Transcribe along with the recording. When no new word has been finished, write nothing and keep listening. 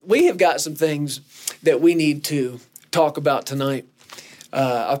we have got some things that we need to talk about tonight.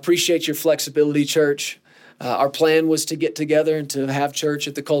 I appreciate your flexibility, church. Our plan was to get together and to have church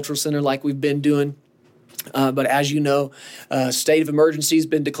at the Cultural Center like we've been doing. But as you know, state of emergency has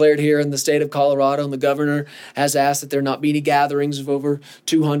been declared here in the state of Colorado, and the governor has asked that there not be any gatherings of over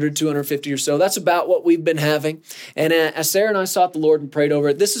 200, 250 or so. That's about what we've been having. And as Sarah and I sought the Lord and prayed over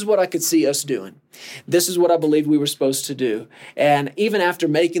it, this is what I could see us doing. This is what I believed we were supposed to do. And even after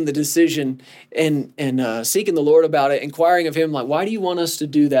making the decision and seeking the Lord about it, inquiring of him, like, why do you want us to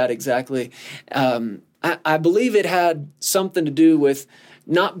do that exactly? I believe it had something to do with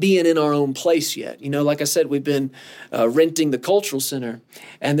not being in our own place yet. You know, like I said, we've been renting the Cultural Center,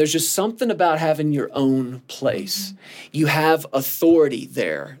 and there's just something about having your own place. Mm-hmm. You have authority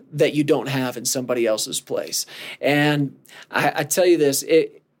there that you don't have in somebody else's place. And I tell you this,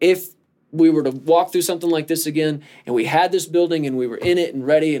 if we were to walk through something like this again, and we had this building and we were in it and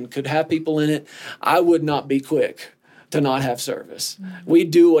ready and could have people in it, I would not be quick to not have service. We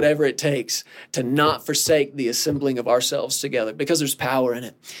do whatever it takes to not forsake the assembling of ourselves together because there's power in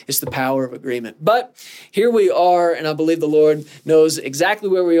it. It's the power of agreement. But here we are, and I believe the Lord knows exactly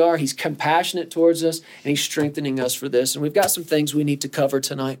where we are. He's compassionate towards us, and he's strengthening us for this. And we've got some things we need to cover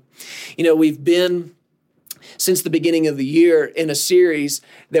tonight. You know, we've been, since the beginning of the year, in a series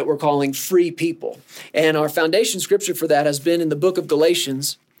that we're calling Free People. And our foundation scripture for that has been in the book of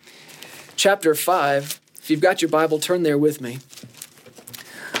Galatians, chapter 5. If you've got your Bible, turn there with me.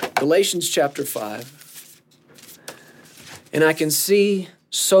 Galatians chapter 5. And I can see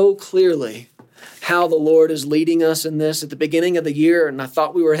so clearly how the Lord is leading us in this at the beginning of the year. And I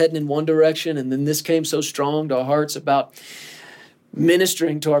thought we were heading in one direction. And then this came so strong to our hearts about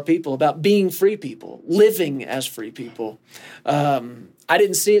ministering to our people, about being free people, living as free people. I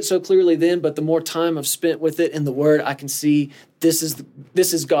didn't see it so clearly then, but the more time I've spent with it in the Word, I can see this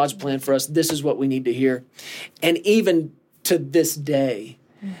is God's plan for us. This is what we need to hear. And even to this day,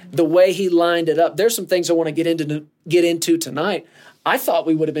 the way he lined it up, there's some things I want to get into tonight. I thought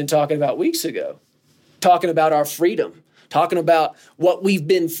we would have been talking about weeks ago, talking about our freedom, talking about what we've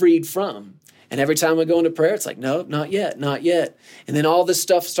been freed from. And every time we go into prayer, it's like, no, not yet, not yet. And then all this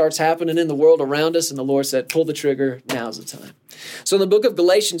stuff starts happening in the world around us, and the Lord said, pull the trigger, now's the time. So in the book of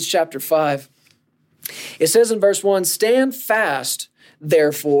Galatians chapter 5, it says in verse 1, stand fast,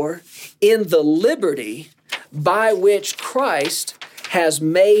 therefore, in the liberty by which Christ has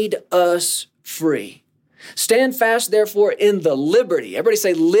made us free. Stand fast, therefore, in the liberty. Everybody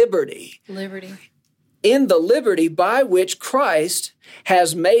say liberty. Liberty. In the liberty by which Christ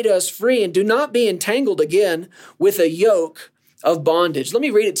has made us free, and do not be entangled again with a yoke of bondage. Let me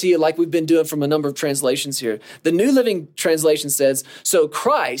read it to you like we've been doing from a number of translations here. The New Living Translation says, so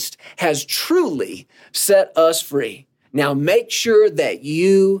Christ has truly set us free. Now make sure that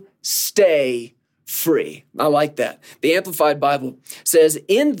you stay free. I like that. The Amplified Bible says,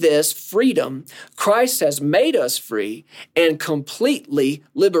 in this freedom, Christ has made us free and completely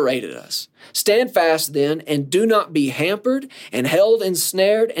liberated us. Stand fast then, and do not be hampered and held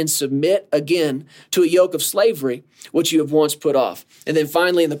ensnared, and submit again to a yoke of slavery, which you have once put off. And then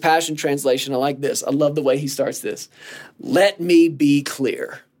finally in the Passion Translation, I like this. I love the way he starts this. Let me be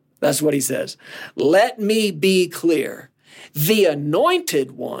clear. That's what he says. Let me be clear. The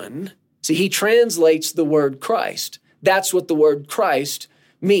anointed one. See, he translates the word Christ. That's what the word Christ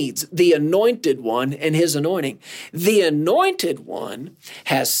means. The anointed one and his anointing. The anointed one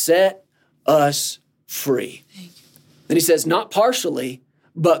has set us free. Then he says, not partially,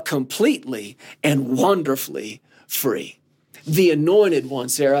 but completely and wonderfully free. The anointed one,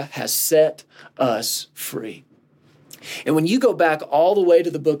 Sarah, has set us free. And when you go back all the way to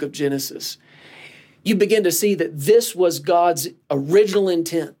the book of Genesis, you begin to see that this was God's original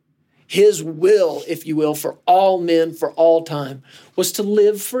intent. His will, if you will, for all men, for all time, was to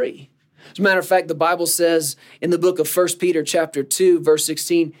live free. As a matter of fact, the Bible says in the book of 1 Peter chapter 2, verse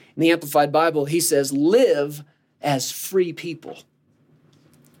 16, in the Amplified Bible, he says, live as free people.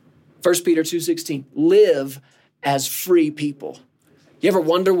 1 Peter 2:16, live as free people. You ever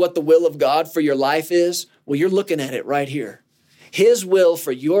wonder what the will of God for your life is? Well, you're looking at it right here. His will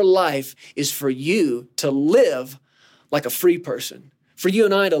for your life is for you to live like a free person. For you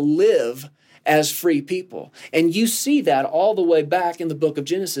and I to live as free people. And you see that all the way back in the book of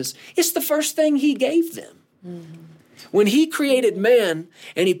Genesis. It's the first thing he gave them. Mm-hmm. When he created man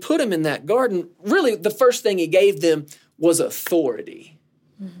and he put him in that garden, really the first thing he gave them was authority.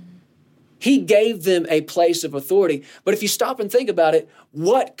 Mm-hmm. He gave them a place of authority. But if you stop and think about it,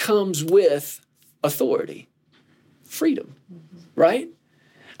 what comes with authority? Freedom, right?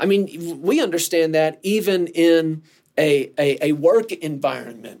 I mean, we understand that even in a work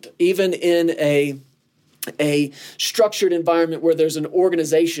environment, even in a structured environment where there's an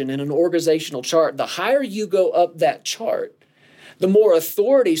organization and an organizational chart, the higher you go up that chart, the more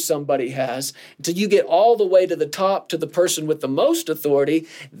authority somebody has, until you get all the way to the top, to the person with the most authority.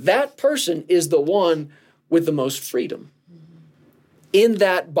 That person is the one with the most freedom in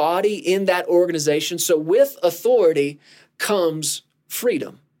that body, in that organization. So with authority comes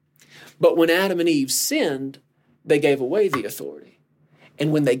freedom. But when Adam and Eve sinned, they gave away the authority.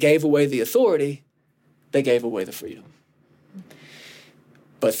 And when they gave away the authority, they gave away the freedom.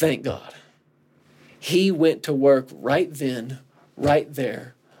 But thank God, he went to work right then, right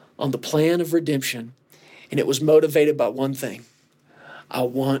there, on the plan of redemption. And it was motivated by one thing. I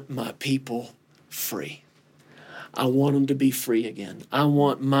want my people free. I want them to be free again. I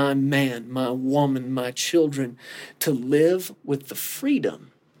want my man, my woman, my children to live with the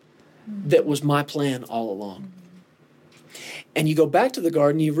freedom that was my plan all along. And you go back to the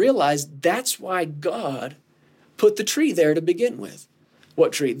garden, you realize that's why God put the tree there to begin with.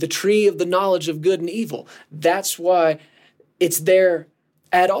 What tree? The tree of the knowledge of good and evil. That's why it's there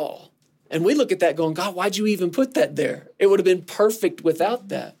at all. And we look at that going, God, why'd you even put that there? It would have been perfect without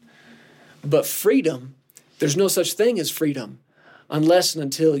that. But freedom, there's no such thing as freedom unless and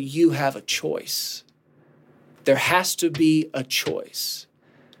until you have a choice. There has to be a choice.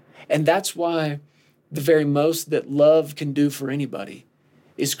 And that's why the very most that love can do for anybody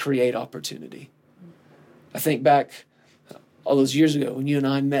is create opportunity. I think back all those years ago when you and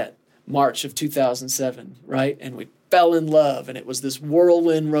I met, March of 2007, right? And we fell in love, and it was this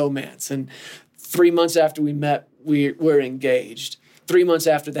whirlwind romance. And 3 months after we met, we were engaged. 3 months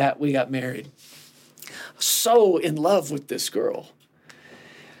after that, we got married. So in love with this girl.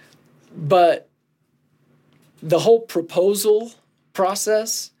 But the whole proposal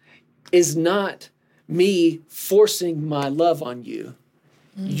process is not me forcing my love on you.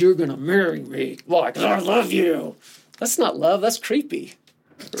 You're going to marry me like I love you. That's not love. That's creepy,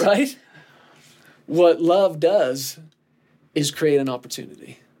 right? What love does is create an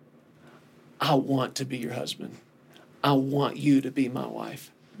opportunity. I want to be your husband. I want you to be my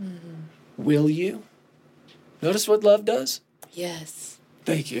wife. Mm-hmm. Will you? Notice what love does? Yes.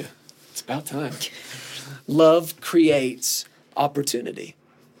 Thank you. It's about time. Love creates opportunity.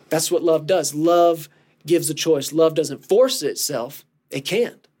 That's what love does. Love gives a choice. Love doesn't force itself. It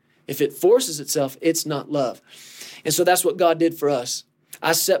can't. If it forces itself, it's not love. And so that's what God did for us.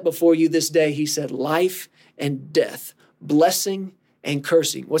 I set before you this day, he said, life and death, blessing and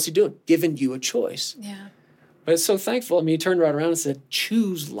cursing. What's he doing? Giving you a choice. Yeah. But it's so thankful. I mean, he turned right around and said,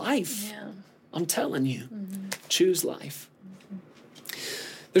 choose life. Yeah. I'm telling you, choose life.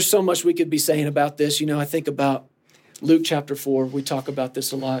 There's so much we could be saying about this. You know, I think about Luke chapter 4. We talk about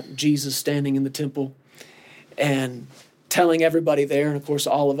this a lot. Jesus standing in the temple and telling everybody there, and of course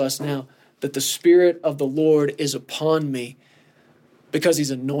all of us now, that the Spirit of the Lord is upon me because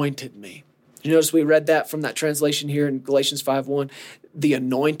he's anointed me. You notice we read that from that translation here in Galatians 5:1. The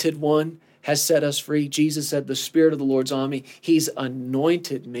anointed one has set us free. Jesus said, the Spirit of the Lord's on me. He's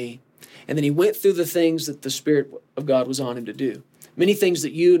anointed me. And then he went through the things that the Spirit of God was on him to do. Many things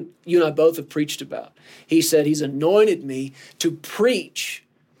that you and I both have preached about. He said, he's anointed me to preach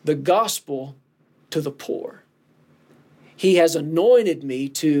the gospel to the poor. He has anointed me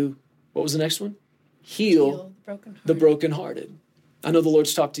to, what was the next one? Heal the brokenhearted. I know the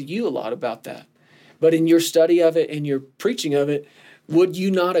Lord's talked to you a lot about that. But in your study of it, in your preaching of it, would you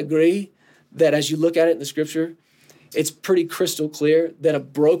not agree that as you look at it in the scripture, it's pretty crystal clear that a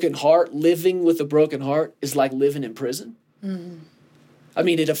broken heart, living with a broken heart, is like living in prison? Mm-hmm. I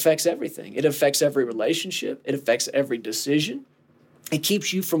mean, it affects everything. It affects every relationship. It affects every decision. It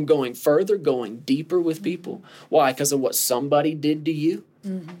keeps you from going further, going deeper with people. Why? Because of what somebody did to you?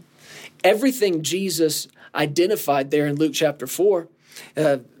 Mm-hmm. Everything Jesus identified there in Luke chapter 4,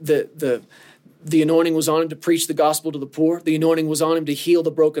 the anointing was on him to preach the gospel to the poor. The anointing was on him to heal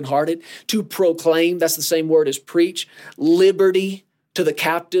the brokenhearted, to proclaim, that's the same word as preach, liberty to the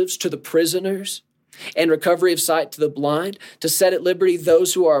captives, to the prisoners, and recovery of sight to the blind, to set at liberty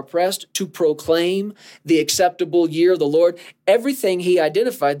those who are oppressed, to proclaim the acceptable year of the Lord. Everything he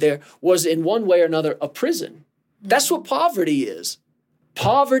identified there was in one way or another a prison. That's what poverty is.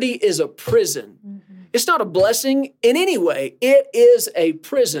 Poverty is a prison. Mm-hmm. It's not a blessing in any way. It is a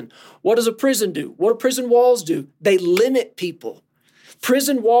prison. What does a prison do? What do prison walls do? They limit people.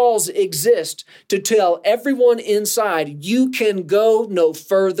 Prison walls exist to tell everyone inside, you can go no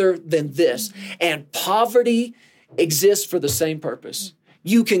further than this. Mm-hmm. And poverty exists for the same purpose.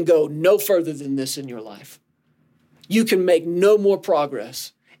 You can go no further than this in your life. You can make no more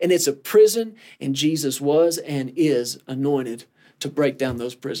progress and it's a prison, and Jesus was and is anointed to break down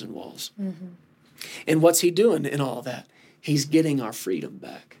those prison walls. Mm-hmm. And what's he doing in all that? He's getting our freedom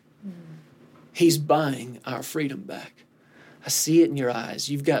back. Mm-hmm. He's buying our freedom back. I see it in your eyes.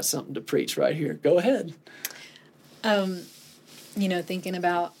 You've got something to preach right here. Go ahead. Thinking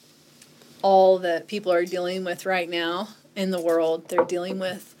about all that people are dealing with right now in the world, they're dealing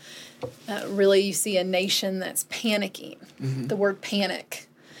with, really you see a nation that's panicking. Mm-hmm. The word panic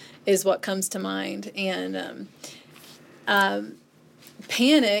is what comes to mind. And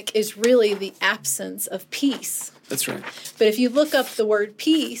panic is really the absence of peace. That's right. But if you look up the word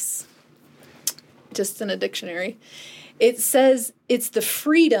peace, just in a dictionary, it says it's the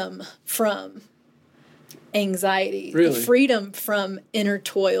freedom from anxiety, really? The freedom from inner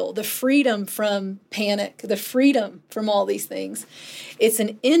toil, the freedom from panic, the freedom from all these things. It's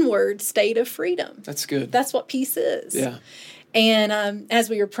an inward state of freedom. That's good. That's what peace is. Yeah. And as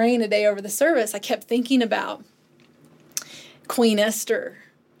we were praying today over the service, I kept thinking about Queen Esther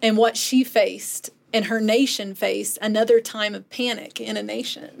and what she faced and her nation faced, another time of panic in a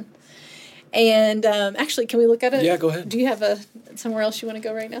nation. And actually, can we look at it? Yeah, go ahead. Do you have somewhere else you want to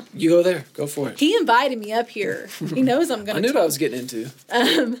go right now? You go there. Go for it. He invited me up here. He knows I'm going to I knew what I was getting into.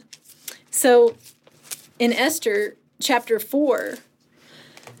 So in Esther chapter 4,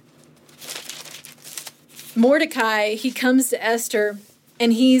 Mordecai, he comes to Esther,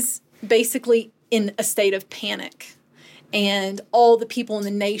 and he's basically in a state of panic. And all the people in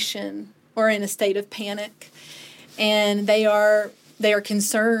the nation are in a state of panic. And they are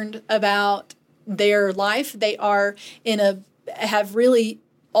concerned about their life. They are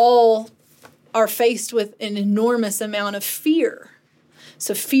are faced with an enormous amount of fear.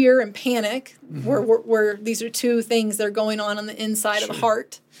 So fear and panic, where these are two things that are going on the inside of the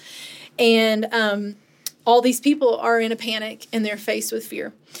heart. And all these people are in a panic, and they're faced with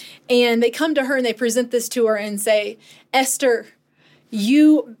fear. And they come to her and they present this to her and say, Esther,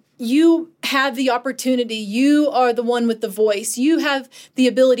 you have the opportunity. You are the one with the voice. You have the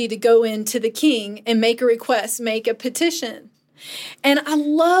ability to go into the king and make a request, make a petition. And I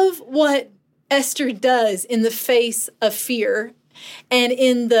love what Esther does in the face of fear and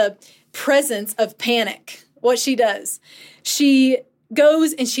in the presence of panic. What she does, she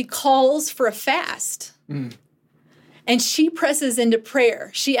goes and she calls for a fast. Mm. And she presses into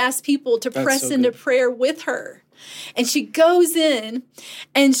prayer. She asks people to press into prayer with her. And she goes in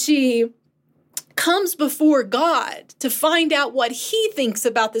and she comes before God to find out what he thinks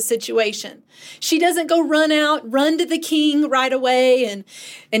about the situation. She doesn't go run to the king right away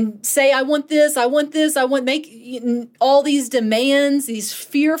and say, I want this, make all these demands, these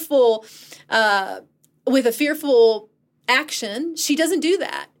fearful, with a fearful action. She doesn't do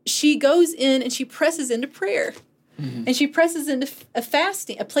that. She goes in and she presses into prayer. Mm-hmm. And she presses into a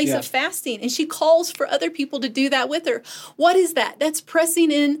place of fasting, and she calls for other people to do that with her. What is that? That's pressing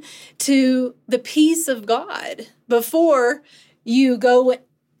in to the peace of God before you go,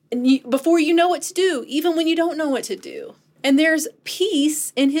 before you know what to do, even when you don't know what to do. And there's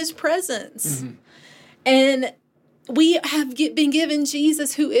peace in his presence. Mm-hmm. And we have been given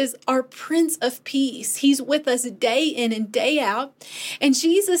Jesus, who is our Prince of Peace. He's with us day in and day out. And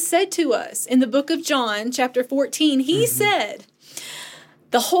Jesus said to us in the book of John, chapter 14, he said,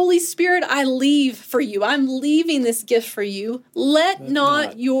 the Holy Spirit I leave for you. I'm leaving this gift for you. Let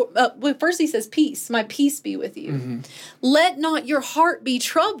not your, first he says, peace, my peace be with you. Mm-hmm. Let not your heart be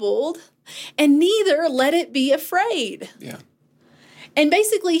troubled, and neither let it be afraid. Yeah. And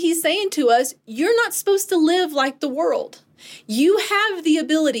basically, he's saying to us, you're not supposed to live like the world. You have the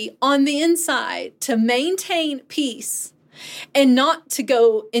ability on the inside to maintain peace and not to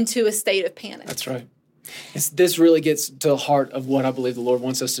go into a state of panic. That's right. This really gets to the heart of what I believe the Lord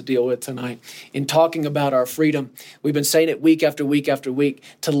wants us to deal with tonight. In talking about our freedom, we've been saying it week after week after week.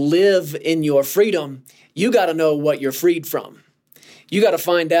 To live in your freedom, you got to know what you're freed from. You got to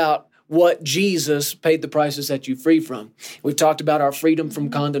find out what Jesus paid the price to set you free from. We've talked about our freedom from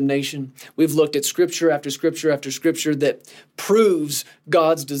condemnation. We've looked at scripture after scripture after scripture that proves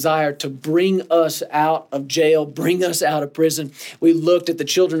God's desire to bring us out of jail, bring us out of prison. We looked at the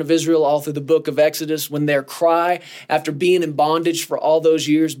children of Israel all through the book of Exodus when their cry, after being in bondage for all those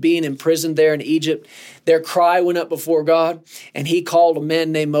years, being in prison there in Egypt, their cry went up before God, and he called a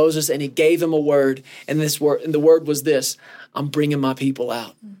man named Moses, and he gave him a word, and the word was this: I'm bringing my people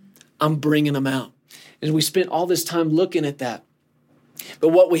out. I'm bringing them out. And we spent all this time looking at that. But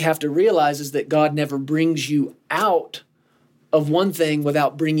what we have to realize is that God never brings you out of one thing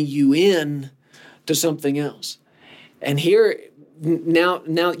without bringing you in to something else. And here, now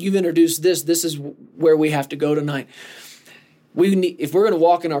you've introduced this. This is where we have to go tonight. if we're going to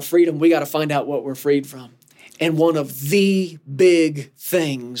walk in our freedom, we got to find out what we're freed from. And one of the big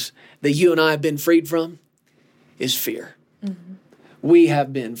things that you and I have been freed from is fear. Mm-hmm. We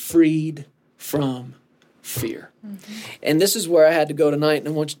have been freed from fear. Mm-hmm. And this is where I had to go tonight,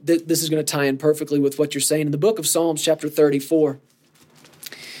 and this is going to tie in perfectly with what you're saying. In the book of Psalms, chapter 34,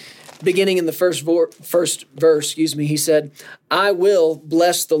 beginning in the first verse, he said, I will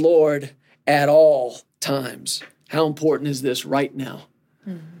bless the Lord at all times. How important is this right now?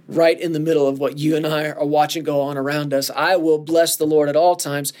 Mm-hmm. Right in the middle of what you and I are watching go on around us. I will bless the Lord at all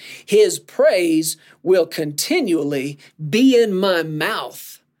times. His praise will continually be in my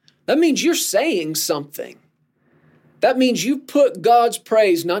mouth. That means you're saying something. That means you put God's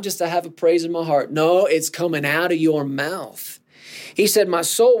praise, not just to have a praise in my heart. No, it's coming out of your mouth. He said, my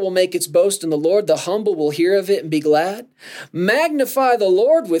soul will make its boast in the Lord. The humble will hear of it and be glad. Magnify the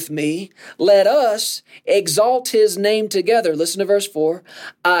Lord with me. Let us exalt his name together. Listen to verse 4.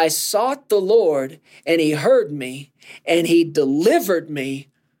 I sought the Lord, and he heard me, and he delivered me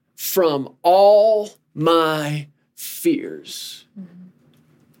from all my fears.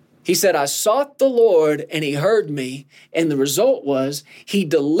 He said, I sought the Lord and he heard me. And the result was he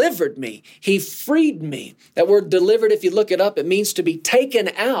delivered me. He freed me. That word delivered, if you look it up, it means to be taken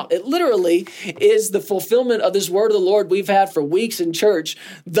out. It literally is the fulfillment of this word of the Lord we've had for weeks in church.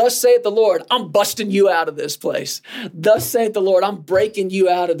 Thus saith the Lord, I'm busting you out of this place. Thus saith the Lord, I'm breaking you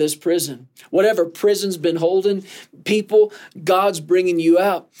out of this prison. Whatever prison's been holding people, God's bringing you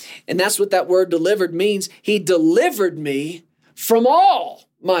out. And that's what that word delivered means. He delivered me from all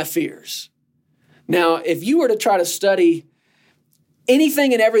my fears. Now, if you were to try to study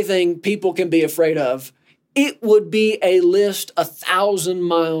anything and everything people can be afraid of, it would be a list 1,000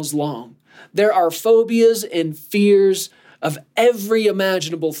 miles long. There are phobias and fears of every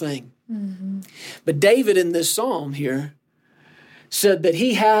imaginable thing. Mm-hmm. But David in this psalm here said that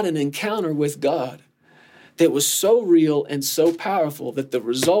he had an encounter with God that was so real and so powerful that the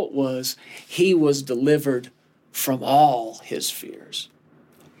result was he was delivered from all his fears.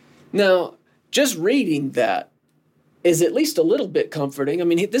 Now, just reading that is at least a little bit comforting. I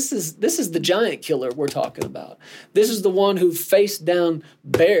mean, this is the giant killer we're talking about. This is the one who faced down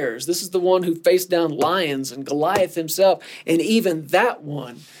bears. This is the one who faced down lions and Goliath himself. And even that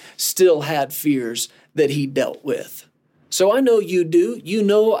one still had fears that he dealt with. So I know you do. You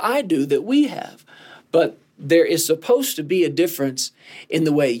know I do, that we have. But there is supposed to be a difference in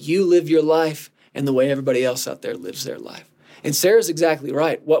the way you live your life and the way everybody else out there lives their life. And Sarah's exactly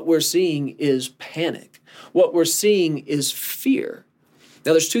right. What we're seeing is panic. What we're seeing is fear.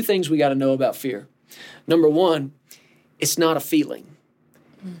 Now, there's two things we got to know about fear. Number one, it's not a feeling.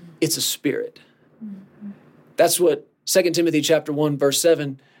 Mm-hmm. It's a spirit. Mm-hmm. That's what 2 Timothy chapter 1, verse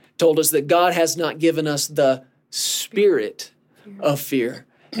 7 told us, that God has not given us the spirit of fear.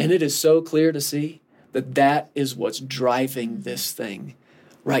 And it is so clear to see that that is what's driving this thing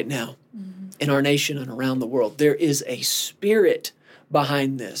right now. In our nation and around the world. There is a spirit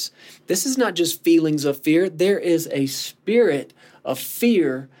behind this. This is not just feelings of fear. There is a spirit of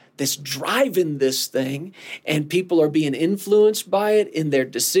fear that's driving this thing, and people are being influenced by it in their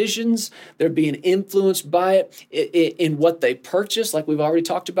decisions. They're being influenced by it in what they purchase, like we've already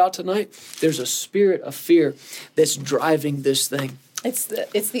talked about tonight. There's a spirit of fear that's driving this thing. It's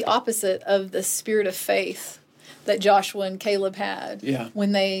the opposite of the spirit of faith that Joshua and Caleb had. Yeah.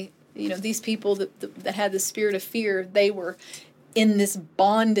 When they... these people that had the spirit of fear, they were in this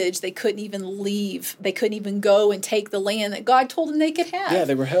bondage. They couldn't even leave. They couldn't even go and take the land that God told them they could have. Yeah,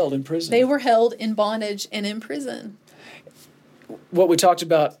 they were held in prison. They were held in bondage and in prison. What we talked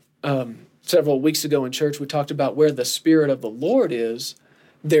about several weeks ago in church, we talked about where the Spirit of the Lord is,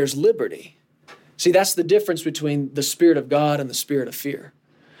 there's liberty. See, that's the difference between the Spirit of God and the spirit of fear.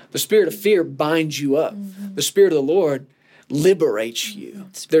 The spirit of fear binds you up. Mm-hmm. The Spirit of the Lord liberates you.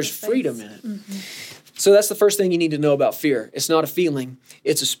 Mm-hmm. There's freedom in it. Mm-hmm. So that's the first thing you need to know about fear. It's not a feeling,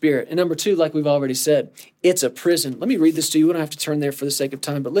 it's a spirit. And number two, like we've already said, it's a prison. Let me read this to you. We don't have to turn there for the sake of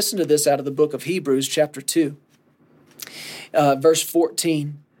time, but listen to this out of the book of Hebrews, chapter 2, verse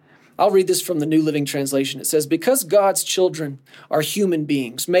 14. I'll read this from the New Living Translation. It says, because God's children are human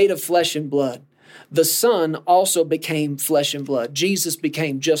beings made of flesh and blood, the Son also became flesh and blood. Jesus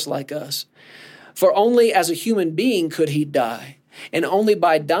became just like us. For only as a human being could he die, and only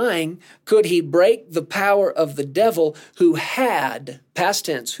by dying could he break the power of the devil, who had, past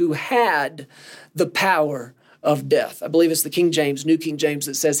tense, who had the power of death. I believe it's the King James, New King James,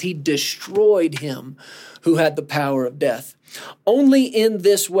 that says he destroyed him who had the power of death. Only in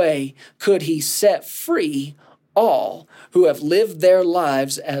this way could he set free all who have lived their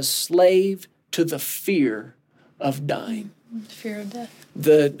lives as slave to the fear of dying. Fear of death.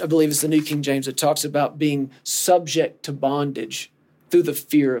 I believe it's the New King James that talks about being subject to bondage through the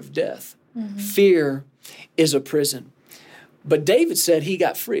fear of death. Mm-hmm. Fear is a prison. But David said he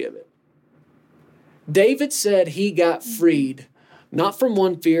got free of it. David said he got freed, not from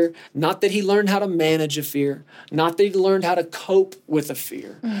one fear, not that he learned how to manage a fear, not that he learned how to cope with a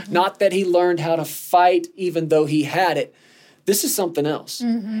fear, not that he learned how to fight even though he had it. This is something else.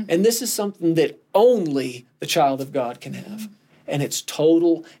 Mm-hmm. And this is something that only the child of God can have. And it's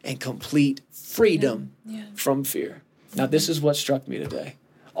total and complete freedom from fear. Now, this is what struck me today.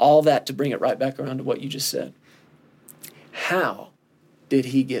 All that to bring it right back around to what you just said. How did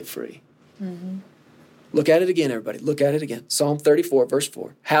he get free? Mm-hmm. Look at it again, everybody. Look at it again. Psalm 34, verse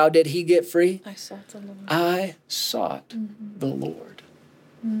 4. How did he get free? I sought the Lord. I sought the Lord.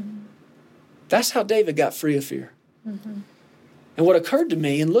 Mm-hmm. That's how David got free of fear. Mm-hmm. And what occurred to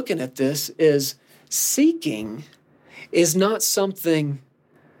me in looking at this is seeking is not something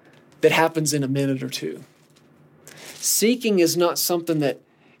that happens in a minute or two. Seeking is not something that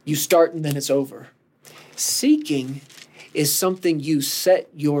you start and then it's over. Seeking is something you set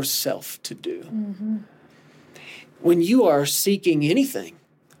yourself to do. Mm-hmm. When you are seeking anything,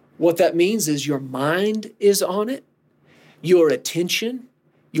 what that means is your mind is on it, your attention,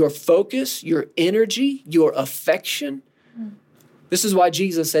 your focus, your energy, your affection. Mm. This is why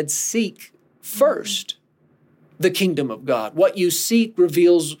Jesus said, seek first the kingdom of God. What you seek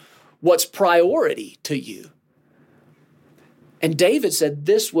reveals what's priority to you. And David said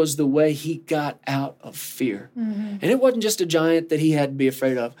this was the way he got out of fear. Mm-hmm. And it wasn't just a giant that he had to be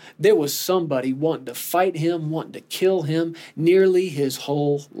afraid of. There was somebody wanting to fight him, wanting to kill him nearly his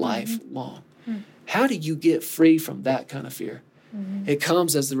whole life long. Mm-hmm. How do you get free from that kind of fear? Mm-hmm. It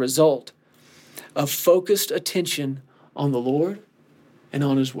comes as the result of focused attention on the Lord and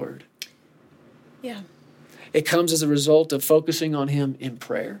on His Word. Yeah. It comes as a result of focusing on Him in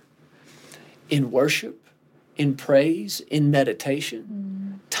prayer, in worship, in praise, in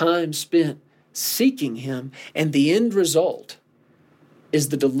meditation, time spent seeking Him, and the end result is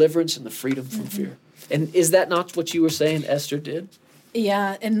the deliverance and the freedom from fear. And is that not what you were saying Esther did?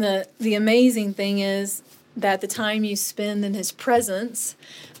 Yeah, and the amazing thing is that the time you spend in His presence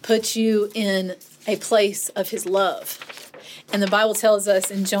puts you in a place of His love. And the Bible tells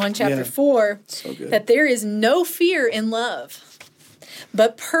us in John chapter 4 that there is no fear in love.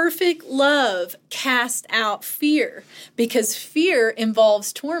 But perfect love casts out fear, because fear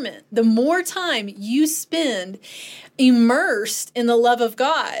involves torment. The more time you spend immersed in the love of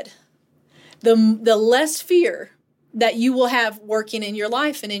God, the less fear that you will have working in your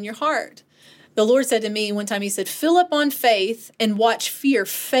life and in your heart. The Lord said to me one time, He said, fill up on faith and watch fear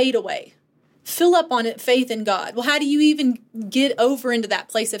fade away. Fill up on it, faith in God. Well, how do you even get over into that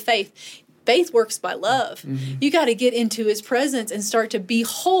place of faith? Faith works by love. Mm-hmm. You got to get into His presence and start to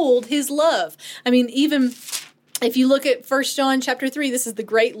behold His love. I mean, even if you look at 1 John chapter 3, this is the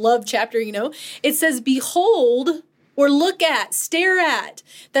great love chapter, it says, behold, or look at, stare at.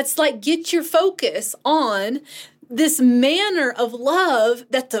 That's like, get your focus on this manner of love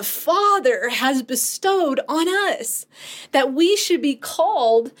that the Father has bestowed on us, that we should be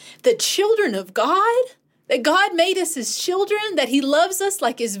called the children of God. That God made us His children, that He loves us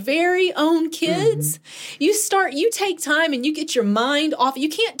like His very own kids. Mm-hmm. You take time and you get your mind off. You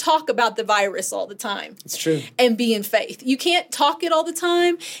can't talk about the virus all the time. It's true. And be in faith. You can't talk it all the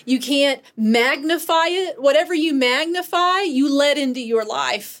time. You can't magnify it. Whatever you magnify, you let into your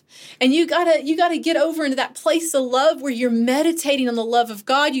life. And you gotta get over into that place of love where you're meditating on the love of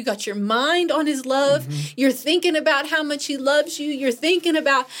God. You got your mind on His love. Mm-hmm. You're thinking about how much He loves you. You're thinking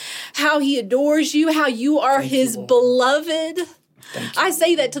about how He adores you, how you are His beloved. I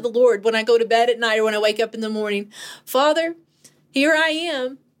say that to the Lord when I go to bed at night or when I wake up in the morning. Father, here I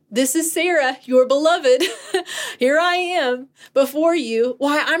am. This is Sarah, your beloved. Here I am before you.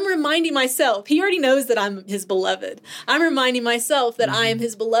 Why, I'm reminding myself. He already knows that I'm His beloved. I'm reminding myself that I am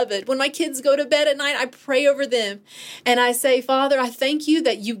His beloved. When my kids go to bed at night, I pray over them. And I say, Father, I thank you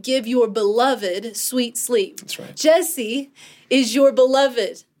that you give your beloved sweet sleep. That's right. Jesse is your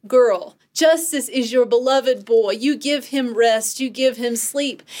beloved girl. Justice is your beloved boy. You give him rest. You give him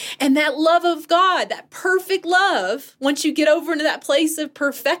sleep. And that love of God, that perfect love, once you get over into that place of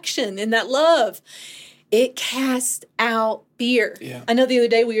perfection in that love, it casts out fear. Yeah. I know the other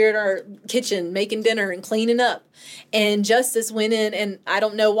day we were in our kitchen making dinner and cleaning up. And Justice went in, and I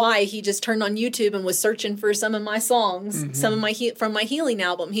don't know why, he just turned on YouTube and was searching for some of my songs, some of my from my Healing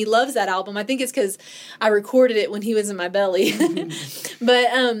album. He loves that album. I think it's because I recorded it when he was in my belly.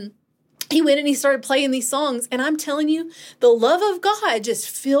 But he went and he started playing these songs. And I'm telling you, the love of God just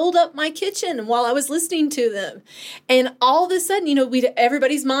filled up my kitchen while I was listening to them. And all of a sudden, you know,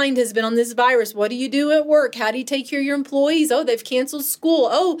 everybody's mind has been on this virus. What do you do at work? How do you take care of your employees? Oh, they've canceled school.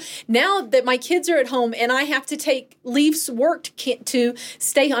 Oh, now that my kids are at home and I have to leave work to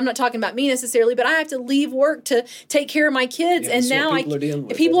stay. I'm not talking about me necessarily, but I have to leave work to take care of my kids. Yeah, and now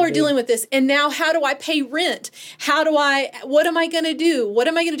people are dealing with this. And now how do I pay rent? What am I going to do? What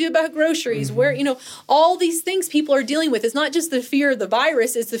am I going to do about groceries? Where, you know, all these things people are dealing with. It's not just the fear of the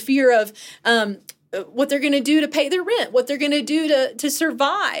virus. It's the fear of what they're going to do to pay their rent, what they're going to do to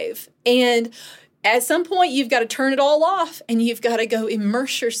survive. And at some point, you've got to turn it all off and you've got to go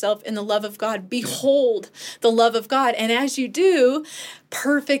immerse yourself in the love of God. Behold the love of God. And as you do,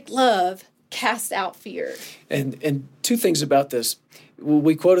 perfect love casts out fear. And two things about this.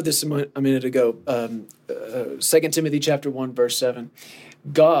 We quoted this a minute ago, 2 Timothy chapter 1, verse 7.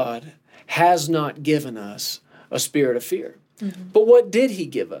 God has not given us a spirit of fear. Mm-hmm. But what did he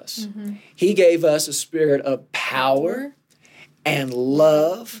give us? Mm-hmm. He gave us a spirit of power and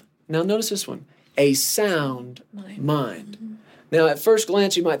love. Now notice this one, a sound mind. Mm-hmm. Now at first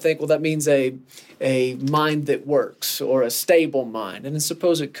glance you might think, well, that means a mind that works or a stable mind. And I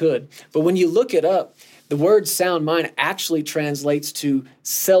suppose it could. But when you look it up, the word sound mind actually translates to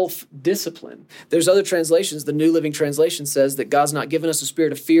self-discipline. There's other translations. The New Living Translation says that God's not given us a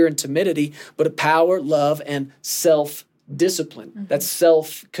spirit of fear and timidity, but of power, love, and self-discipline. Mm-hmm. That's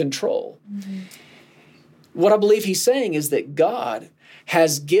self-control. Mm-hmm. What I believe he's saying is that God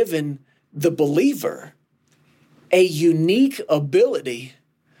has given the believer a unique ability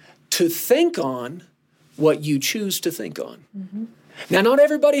to think on what you choose to think on. Mm-hmm. Now, not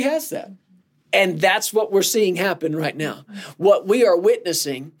everybody has that. And that's what we're seeing happen right now. What we are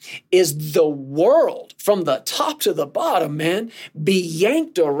witnessing is the world from the top to the bottom, man, be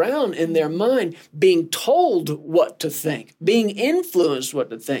yanked around in their mind, being told what to think, being influenced what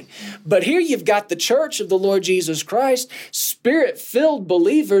to think. But here you've got the church of the Lord Jesus Christ, spirit-filled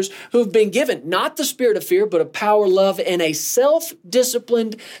believers who've been given not the spirit of fear, but of power, love, and a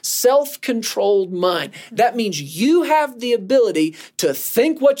self-disciplined, self-controlled mind. That means you have the ability to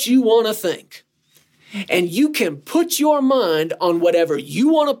think what you want to think. And you can put your mind on whatever you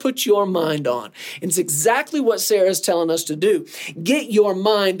want to put your mind on. And it's exactly what Sarah's telling us to do. Get your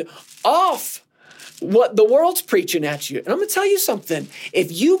mind off what the world's preaching at you. And I'm going to tell you something. If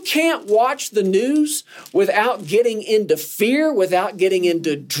you can't watch the news without getting into fear, without getting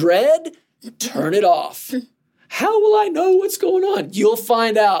into dread, turn it off. How will I know what's going on? You'll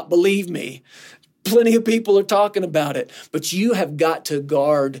find out, believe me. Plenty of people are talking about it. But you have got to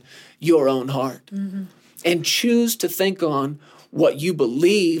guard your own heart and choose to think on what you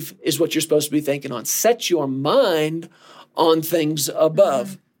believe is what you're supposed to be thinking on. Set your mind on things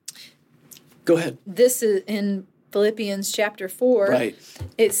above. Go ahead. This is in Philippians chapter 4. Right.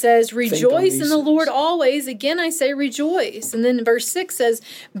 It says, rejoice in the Lord always. Again, I say rejoice. And then verse 6 says,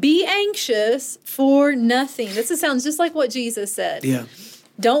 be anxious for nothing. This sounds just like what Jesus said. Yeah.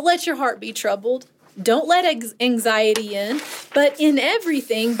 Don't let your heart be troubled. Don't let anxiety in, but in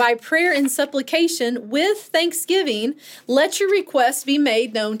everything, by prayer and supplication, with thanksgiving, let your requests be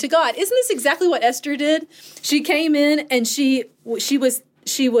made known to God. Isn't this exactly what Esther did? She came in and she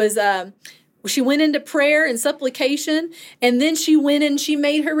went into prayer and supplication, and then she went and she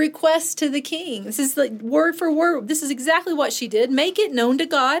made her request to the king. This is like word for word. This is exactly what she did. Make it known to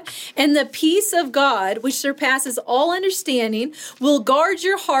God, and the peace of God, which surpasses all understanding, will guard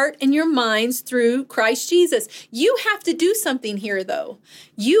your heart and your minds through Christ Jesus. You have to do something here, though.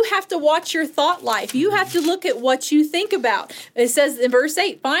 You have to watch your thought life. You have to look at what you think about. It says in verse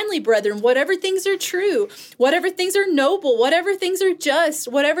 8, finally, brethren, whatever things are true, whatever things are noble, whatever things are just,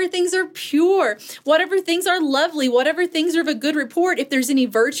 whatever things are pure, whatever things are lovely, whatever things are of a good report, if there's any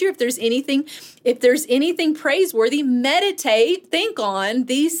virtue, if there's anything praiseworthy, meditate, think on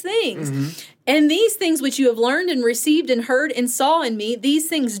these things. Mm-hmm. And these things which you have learned and received and heard and saw in me, these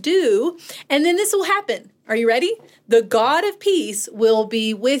things do, and then this will happen. Are you ready? The God of peace will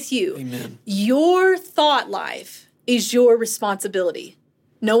be with you. Amen. Your thought life is your responsibility.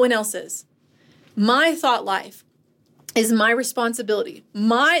 No one else's. My thought life is my responsibility.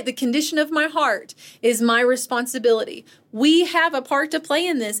 The condition of my heart is my responsibility. We have a part to play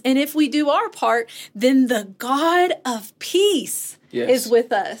in this. And if we do our part, then the God of peace is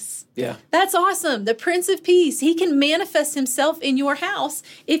with us. Yeah. That's awesome. The Prince of Peace, he can manifest himself in your house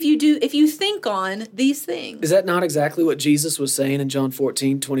if you think on these things. Is that not exactly what Jesus was saying in John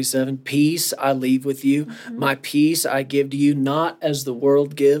 14:27? Peace I leave with you. Mm-hmm. My peace I give to you, not as the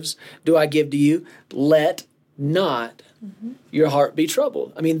world gives, do I give to you. Let not your heart be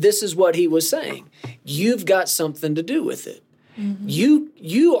troubled. I mean, this is what he was saying. You've got something to do with it.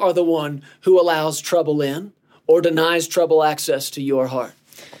 You are the one who allows trouble in or denies trouble access to your heart.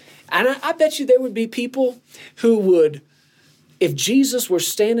 And I bet you there would be people who would, if Jesus were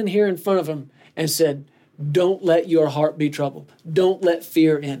standing here in front of them and said, don't let your heart be troubled. Don't let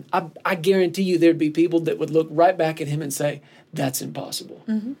fear in. I guarantee you there'd be people that would look right back at him and say, that's impossible.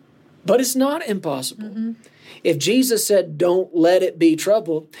 But it's not impossible. If Jesus said, don't let it be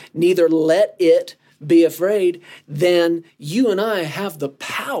troubled, neither let it be afraid, then you and I have the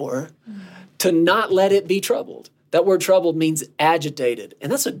power to not let it be troubled. That word troubled means agitated.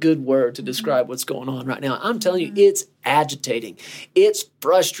 And that's a good word to describe what's going on right now. I'm telling you, it's agitating. It's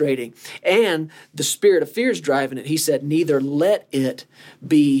frustrating. And the spirit of fear is driving it. He said, neither let it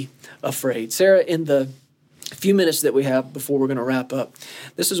be afraid. Sarah, in the few minutes that we have before we're going to wrap up,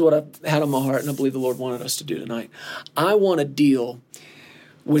 this is what I've had on my heart, and I believe the Lord wanted us to do tonight. I want to deal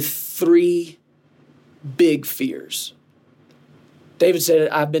with 3 big fears. David said,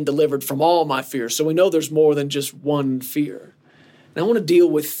 I've been delivered from all my fears. So we know there's more than just one fear. And I want to deal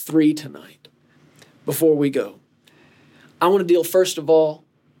with 3 tonight before we go. I want to deal, first of all,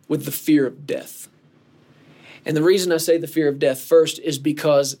 with the fear of death. And the reason I say the fear of death first is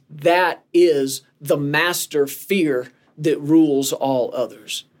because that is the master fear that rules all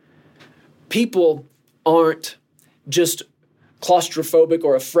others. People aren't just claustrophobic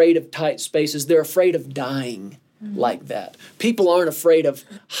or afraid of tight spaces. They're afraid of dying like that. People aren't afraid of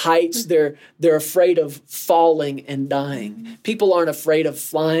heights. They're afraid of falling and dying. People aren't afraid of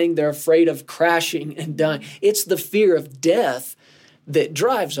flying. They're afraid of crashing and dying. It's the fear of death that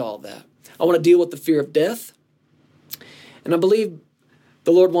drives all that. I want to deal with the fear of death. And I believe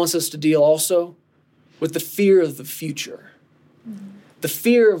the Lord wants us to deal also with the fear of the future. The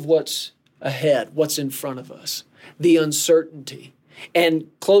fear of what's ahead, what's in front of us, the uncertainty. And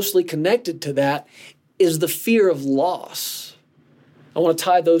closely connected to that is the fear of loss. I want to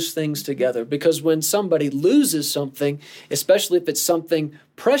tie those things together because when somebody loses something, especially if it's something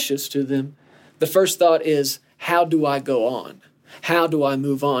precious to them, the first thought is, how do I go on? How do I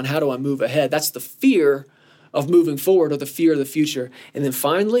move on? How do I move ahead? That's the fear of moving forward or the fear of the future. And then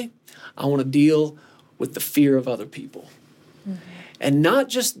finally, I want to deal with the fear of other people. And not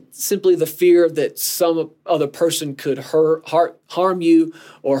just simply the fear that some other person could harm you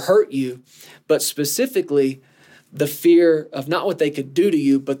or hurt you, but specifically the fear of not what they could do to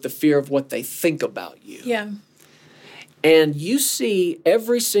you, but the fear of what they think about you. Yeah. And you see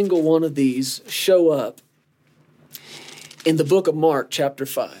every single one of these show up in the book of Mark, chapter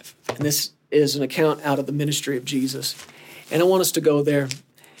 5. And this is an account out of the ministry of Jesus. And I want us to go there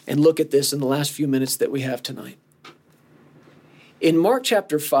and look at this in the last few minutes that we have tonight. In Mark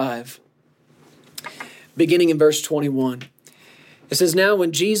chapter 5, beginning in verse 21, it says, Now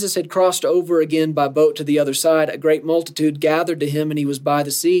when Jesus had crossed over again by boat to the other side, a great multitude gathered to him, and he was by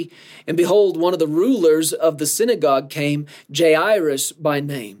the sea. And behold, one of the rulers of the synagogue came, Jairus by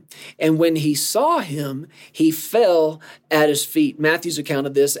name. And when he saw him, he fell at his feet. Matthew's account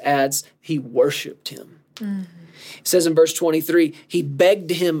of this adds, he worshiped him. It says in verse 23, he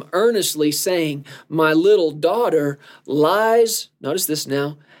begged him earnestly, saying, My little daughter lies, notice this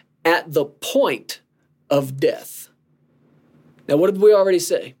now, at the point of death. Now, what did we already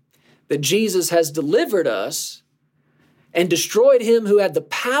say? That Jesus has delivered us and destroyed him who had the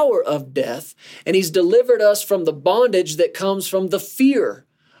power of death, and he's delivered us from the bondage that comes from the fear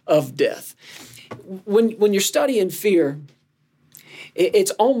of death. When you're studying fear,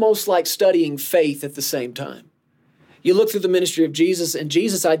 it's almost like studying faith at the same time. You look through the ministry of Jesus, and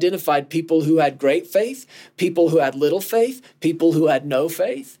Jesus identified people who had great faith, people who had little faith, people who had no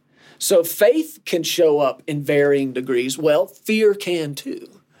faith. So faith can show up in varying degrees. Well, fear can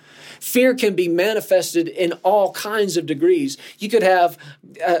too. Fear can be manifested in all kinds of degrees. You could have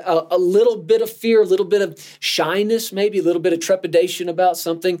a little bit of fear, a little bit of shyness, maybe a little bit of trepidation about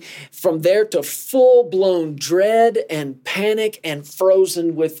something. From there to full-blown dread and panic and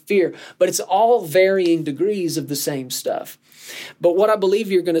frozen with fear. But it's all varying degrees of the same stuff. But what I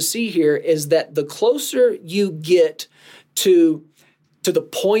believe you're going to see here is that the closer you get to the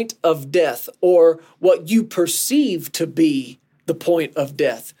point of death, or what you perceive to be the point of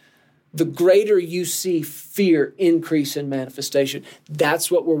death, the greater you see fear increase in manifestation. That's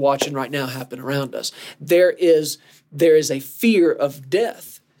what we're watching right now happen around us. There is a fear of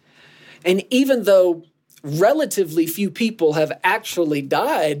death. And even though relatively few people have actually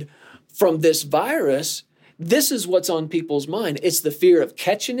died from this virus, this is what's on people's mind. It's the fear of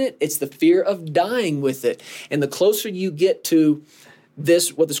catching it. It's the fear of dying with it. And the closer you get to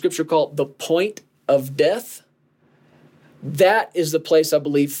this, what the scripture called the point of death, That is the place I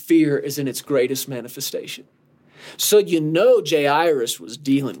believe fear is in its greatest manifestation. So Jairus was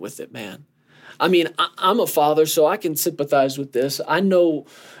dealing with it, man. I mean, I'm a father, so I can sympathize with this. I know,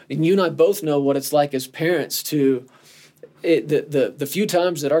 and you and I both know what it's like as parents to, the few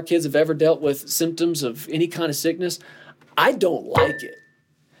times that our kids have ever dealt with symptoms of any kind of sickness, I don't like it.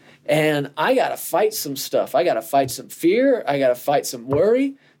 And I got to fight some stuff. I got to fight some fear. I got to fight some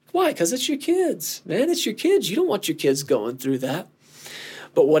worry. Why? Because it's your kids, man. It's your kids. You don't want your kids going through that.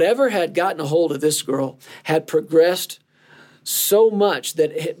 But whatever had gotten a hold of this girl had progressed so much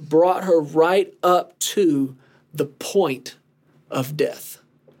that it brought her right up to the point of death.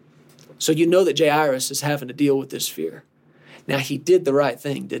 So you know that Jairus is having to deal with this fear. Now, he did the right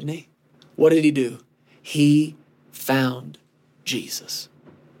thing, didn't he? What did he do? He found Jesus.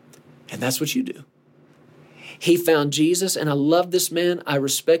 And that's what you do. He found Jesus, and I love this man. I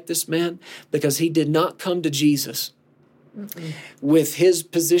respect this man because he did not come to Jesus with his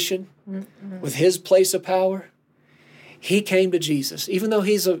position, with his place of power. He came to Jesus, even though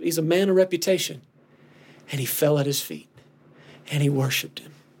he's a man of reputation, and he fell at his feet and he worshiped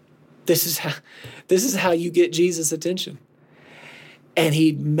him. This is how you get Jesus' attention. And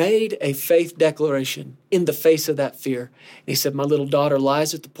he made a faith declaration in the face of that fear. And he said, my little daughter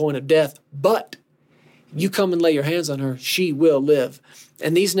lies at the point of death, but you come and lay your hands on her, she will live.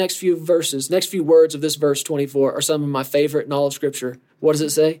 And these next few words of this verse 24 are some of my favorite in all of Scripture. What does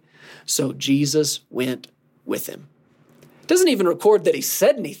it say? So Jesus went with him. It doesn't even record that he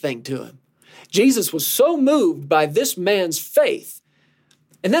said anything to him. Jesus was so moved by this man's faith.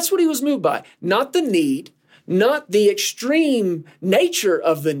 And that's what he was moved by. Not the need, not the extreme nature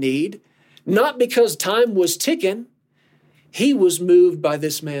of the need, not because time was ticking. He was moved by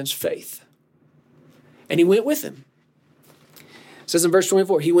this man's faith. And he went with him. It says in verse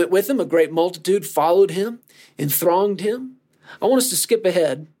 24, he went with him, a great multitude followed him and thronged him. I want us to skip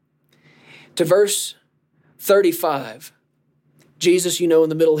ahead to verse 35. Jesus, in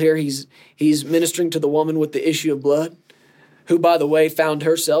the middle here, he's ministering to the woman with the issue of blood, who, by the way, found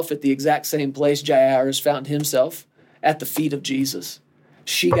herself at the exact same place Jairus found himself, at the feet of Jesus.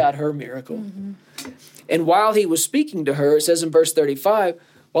 She got her miracle. Mm-hmm. And while he was speaking to her, it says in verse 35,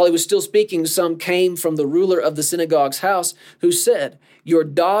 while he was still speaking, some came from the ruler of the synagogue's house who said, your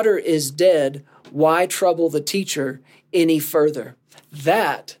daughter is dead. Why trouble the teacher any further?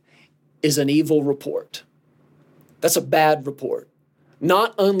 That is an evil report. That's a bad report.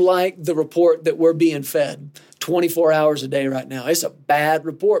 Not unlike the report that we're being fed 24 hours a day right now. It's a bad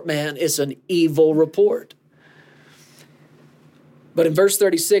report, man. It's an evil report. But in verse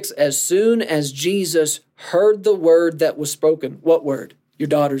 36, as soon as Jesus heard the word that was spoken, what word? Your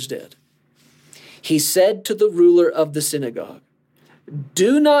daughter's dead. He said to the ruler of the synagogue,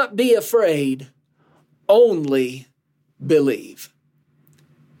 do not be afraid, only believe.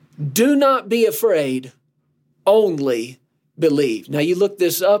 Do not be afraid, only believe. Now you look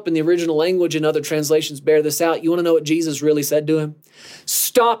this up in the original language and other translations bear this out. You want to know what Jesus really said to him?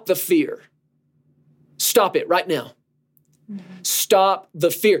 Stop the fear. Stop it right now. Mm-hmm. Stop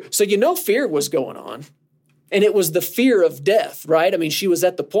the fear. So fear was going on. And it was the fear of death, right? I mean, she was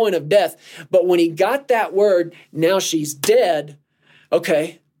at the point of death. But when he got that word, now she's dead.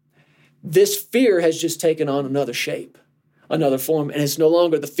 Okay, this fear has just taken on another shape, another form. And it's no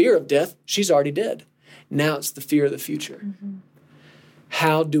longer the fear of death. She's already dead. Now it's the fear of the future. Mm-hmm.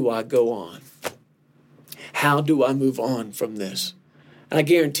 How do I go on? How do I move on from this? And I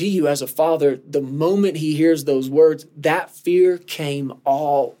guarantee you, as a father, the moment he hears those words, that fear came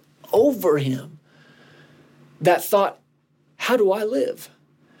all over him. That thought, how do I live?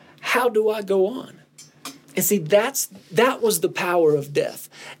 How do I go on? And see, that was the power of death.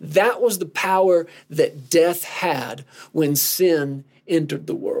 That was the power that death had when sin entered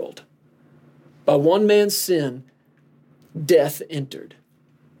the world. By one man's sin, death entered.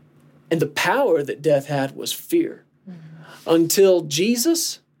 And the power that death had was fear. Mm-hmm. Until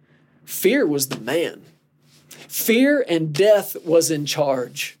Jesus, fear was the man. Fear and death was in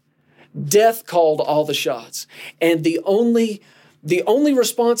charge. Death called all the shots. And the only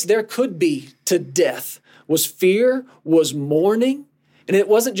response there could be to death was fear, was mourning. And it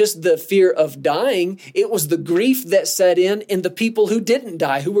wasn't just the fear of dying. It was the grief that set in the people who didn't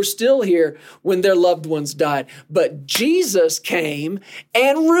die, who were still here when their loved ones died. But Jesus came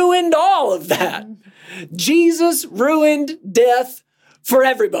and ruined all of that. Jesus ruined death for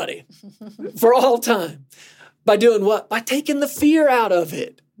everybody, for all time. By doing what? By taking the fear out of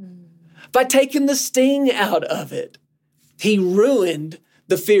it. By taking the sting out of it. He ruined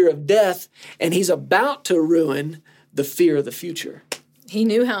the fear of death, and he's about to ruin the fear of the future. He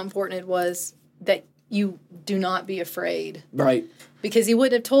knew how important it was that you do not be afraid. Right. Because he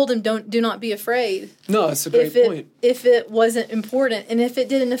wouldn't have told him, do not be afraid. No, that's a great point. If it wasn't important and if it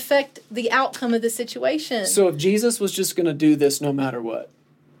didn't affect the outcome of the situation. So if Jesus was just going to do this no matter what,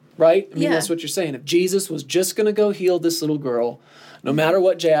 right? I mean, that's what you're saying. If Jesus was just going to go heal this little girl, no matter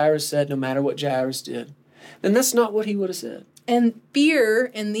what Jairus said, no matter what Jairus did, then that's not what he would have said. And fear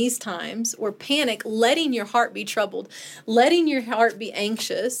in these times, or panic, letting your heart be troubled, letting your heart be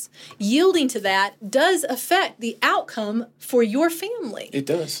anxious, yielding to that does affect the outcome for your family. It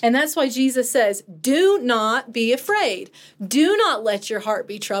does. And that's why Jesus says, do not be afraid. Do not let your heart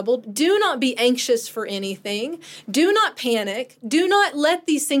be troubled. Do not be anxious for anything. Do not panic. Do not let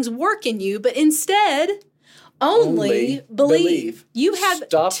these things work in you, but instead, only believe. You have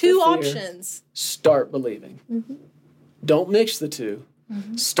two options. Start believing. Mm-hmm. Don't mix the two.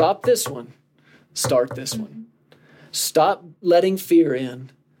 Mm-hmm. Stop this one. Start this one. Stop letting fear in.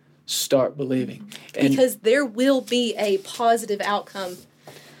 Start believing. Because there will be a positive outcome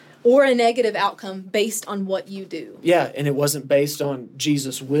or a negative outcome based on what you do. Yeah, and it wasn't based on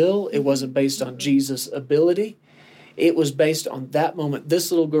Jesus' will. It wasn't based on Jesus' ability. It was based on that moment.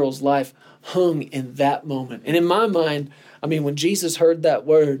 This little girl's life hung in that moment. And in my mind, I mean, when Jesus heard that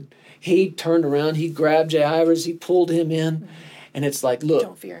word, he turned around, he grabbed Jairus, he pulled him in, and it's like, look,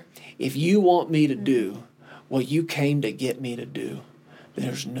 don't fear. If you want me to do what you came to get me to do,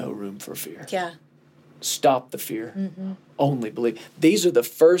 there's no room for fear. Yeah. Stop the fear. Mm-hmm. Only believe. These are the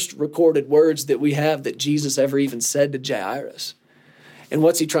first recorded words that we have that Jesus ever even said to Jairus. And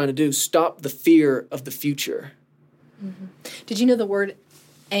what's he trying to do? Stop the fear of the future. Mm-hmm. Did you know the word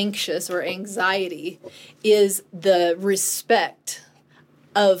anxious or anxiety is the respect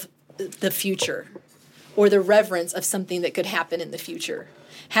of the future, or the reverence of something that could happen in the future?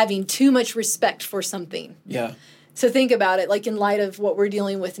 Having too much respect for something. Yeah. So think about it, like in light of what we're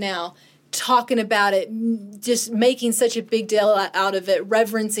dealing with now, talking about it, just making such a big deal out of it,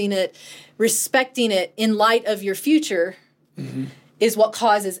 reverencing it, respecting it in light of your future is what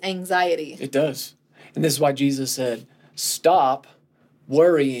causes anxiety. It does. And this is why Jesus said, stop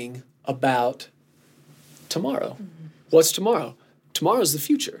worrying about tomorrow. Mm-hmm. What's tomorrow? Tomorrow's the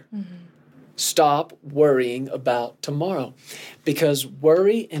future. Mm-hmm. Stop worrying about tomorrow. Because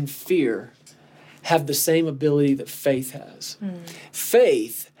worry and fear have the same ability that faith has. Mm.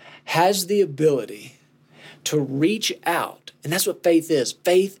 Faith has the ability to reach out. And that's what faith is.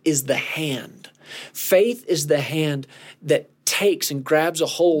 Faith is the hand. Faith is the hand that takes and grabs a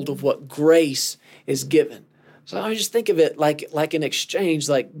hold of what grace is given. So I just think of it like an exchange,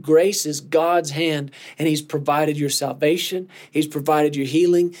 like grace is God's hand, and he's provided your salvation. He's provided your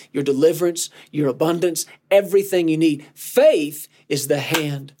healing, your deliverance, your abundance, everything you need. Faith is the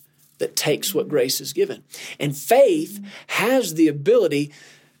hand that takes what grace is given. And faith has the ability,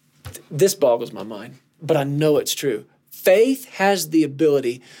 this boggles my mind, but I know it's true. Faith has the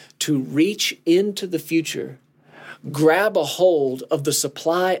ability to reach into the future, grab a hold of the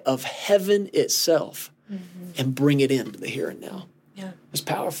supply of heaven itself, and bring it into the here and now. Yeah. It's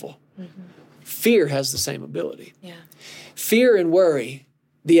powerful. Mm-hmm. Fear has the same ability. Yeah. Fear and worry,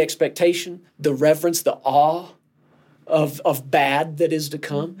 the expectation, the reverence, the awe of bad that is to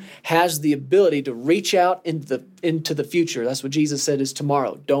come, has the ability to reach out into the future. That's what Jesus said is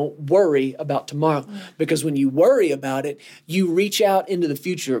tomorrow. Don't worry about tomorrow. Because when you worry about it, you reach out into the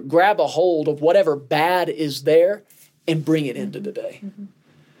future, grab a hold of whatever bad is there, and bring it into today. Mm-hmm.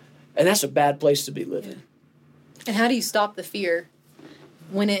 And that's a bad place to be living. Yeah. And how do you stop the fear?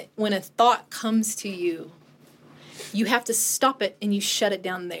 When a thought comes to you, you have to stop it and you shut it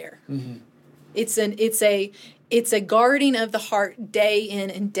down there. Mm-hmm. It's a guarding of the heart day in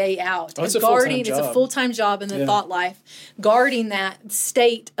and day out. Oh, it's a full-time job. It's a full-time job in the thought life. Guarding that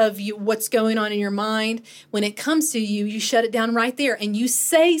state of you, what's going on in your mind. When it comes to you, you shut it down right there and you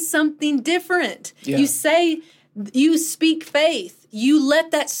say something different. Yeah. You speak faith. You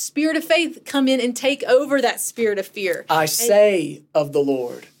let that spirit of faith come in and take over that spirit of fear. I say of the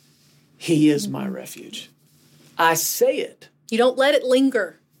Lord, he is my refuge. I say it. You don't let it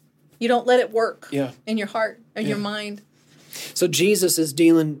linger. You don't let it work in your heart and your mind. So Jesus is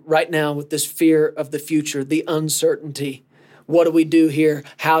dealing right now with this fear of the future, the uncertainty. What do we do here?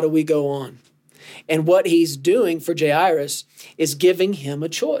 How do we go on? And what he's doing for Jairus is giving him a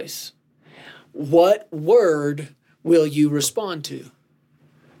choice. What word will you respond to?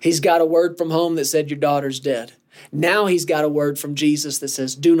 He's got a word from home that said your daughter's dead. Now he's got a word from Jesus that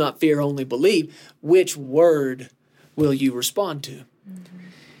says, do not fear, only believe. Which word will you respond to? Mm-hmm.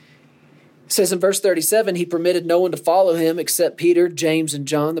 It says in verse 37, he permitted no one to follow him except Peter, James, and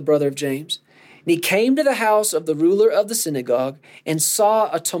John, the brother of James. And he came to the house of the ruler of the synagogue and saw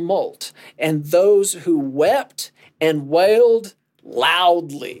a tumult and those who wept and wailed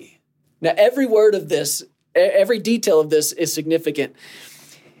loudly. Now, every word of this, every detail of this is significant.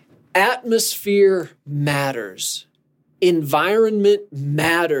 Atmosphere matters. Environment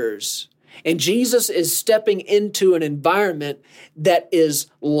matters. And Jesus is stepping into an environment that is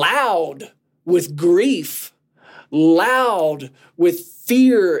loud with grief, loud with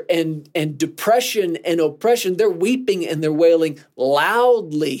fear and depression and oppression. They're weeping and they're wailing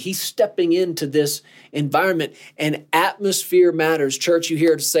loudly. He's stepping into this environment, and atmosphere matters. Church, you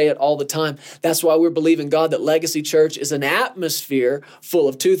hear us say it all the time. That's why we're believing God that Legacy Church is an atmosphere full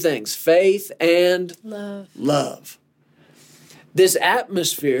of two things: faith and love. This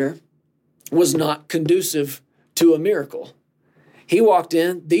atmosphere was not conducive to a miracle. He walked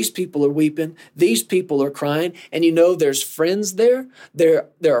in, these people are weeping, these people are crying, and you know there's friends there, there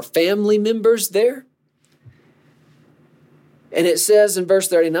are family members there. And it says in verse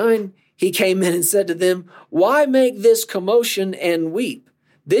 39, he came in and said to them, "Why make this commotion and weep?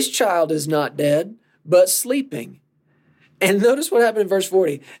 This child is not dead, but sleeping." And notice what happened in verse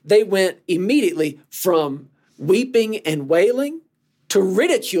 40. They went immediately from weeping and wailing to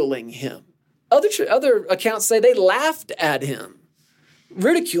ridiculing him. Other accounts say they laughed at him,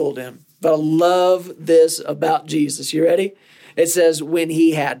 ridiculed him. But I love this about Jesus. You ready? It says, when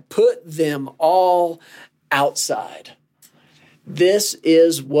he had put them all outside. This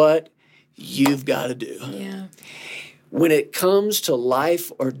is what you've got to do. Yeah. When it comes to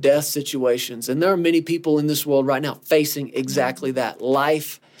life or death situations, and there are many people in this world right now facing exactly that,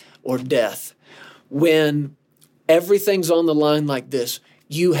 life or death. When everything's on the line like this,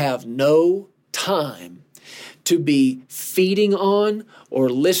 you have no time to be feeding on or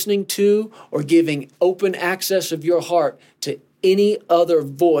listening to or giving open access of your heart to any other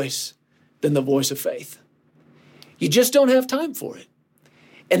voice than the voice of faith. You just don't have time for it.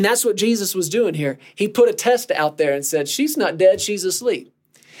 And that's what Jesus was doing here. He put a test out there and said, she's not dead, she's asleep.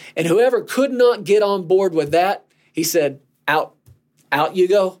 And whoever could not get on board with that, he said, out you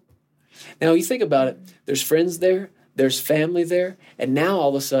go. Now you think about it. There's friends there, there's family there, and now all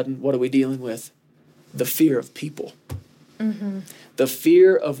of a sudden, what are we dealing with? The fear of people. Mm-hmm. The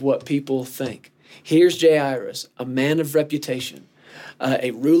fear of what people think. Here's Jairus, a man of reputation,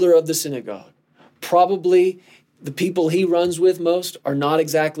 a ruler of the synagogue. Probably the people he runs with most are not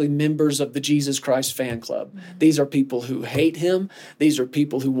exactly members of the Jesus Christ fan club. Mm-hmm. These are people who hate him. These are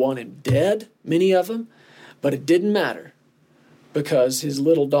people who want him dead, many of them. But it didn't matter because his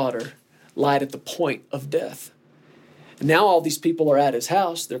little daughter lied at the point of death. And now all these people are at his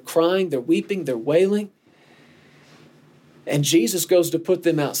house. They're crying, they're weeping, they're wailing. And Jesus goes to put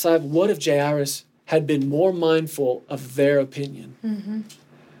them outside. What if Jairus had been more mindful of their opinion? Mm-hmm.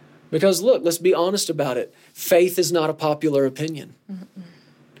 Because look, let's be honest about it. Faith is not a popular opinion. Mm-mm.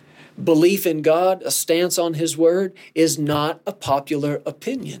 Belief in God, a stance on his word, is not a popular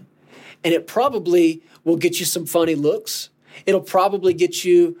opinion. And it probably will get you some funny looks. It'll probably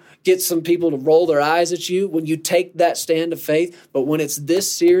get some people to roll their eyes at you when you take that stand of faith. But when it's this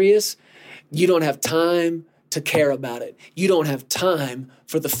serious, you don't have time to care about it. You don't have time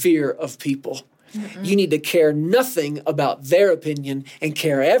for the fear of people. Mm-mm. You need to care nothing about their opinion and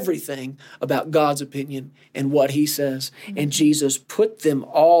care everything about God's opinion and what he says. Mm-hmm. And Jesus put them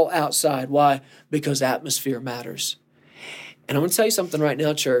all outside. Why? Because atmosphere matters. And I'm going to tell you something right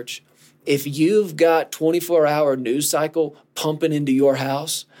now, church. If you've got 24-hour news cycle pumping into your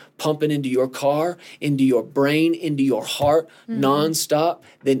house, pumping into your car, into your brain, into your heart, nonstop,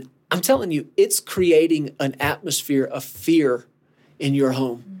 then I'm telling you, it's creating an atmosphere of fear in your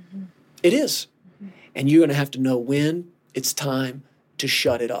home. Mm-hmm. It is. Mm-hmm. And you're going to have to know when it's time to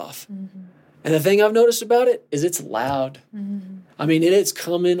shut it off. Mm-hmm. And the thing I've noticed about it is it's loud. Mm-hmm. I mean, it's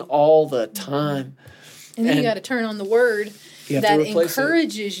coming all the time. And then you got to turn on the word that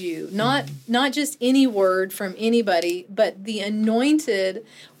encourages you, not just any word from anybody, but the anointed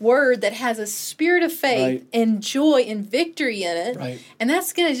word that has a spirit of faith and joy and victory in it. Right. And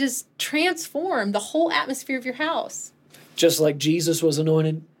that's going to just transform the whole atmosphere of your house. Just like Jesus was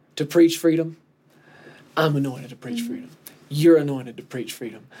anointed to preach freedom, I'm anointed to preach freedom. You're anointed to preach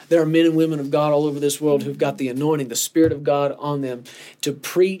freedom. There are men and women of God all over this world who've got the anointing, the Spirit of God on them to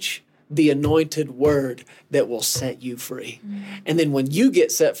preach the anointed word that will set you free. Mm-hmm. And then when you get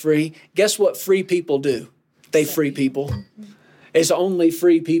set free, guess what free people do? They free people. Mm-hmm. It's only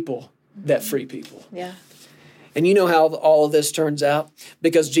free people that free people. Yeah. And you know how all of this turns out?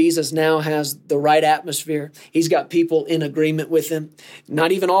 Because Jesus now has the right atmosphere. He's got people in agreement with him.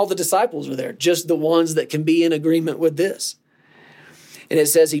 Not even all the disciples are there, just the ones that can be in agreement with this. And it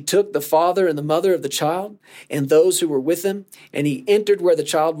says, he took the father and the mother of the child and those who were with him, and he entered where the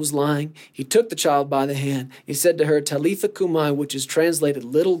child was lying. He took the child by the hand. He said to her, Talitha cumi, which is translated,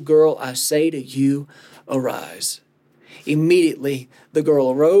 little girl, I say to you, arise. Immediately the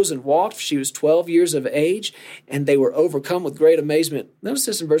girl arose and walked. She was 12 years of age, and they were overcome with great amazement. Notice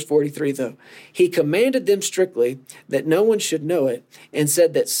this in verse 43, though. He commanded them strictly that no one should know it, and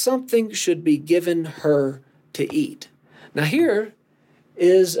said that something should be given her to eat. Now here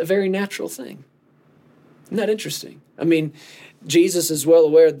is a very natural thing. Isn't that interesting? I mean, Jesus is well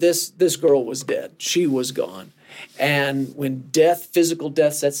aware this girl was dead. She was gone. And when death, physical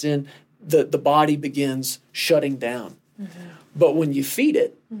death sets in, the body begins shutting down. Mm-hmm. But when you feed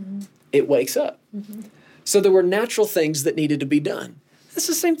it, it wakes up. Mm-hmm. So there were natural things that needed to be done. It's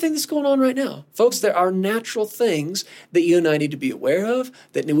the same thing that's going on right now. Folks, there are natural things that you and I need to be aware of,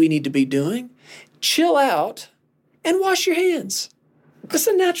 that we need to be doing. Chill out and wash your hands. That's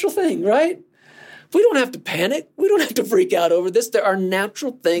a natural thing, right? We don't have to panic. We don't have to freak out over this. There are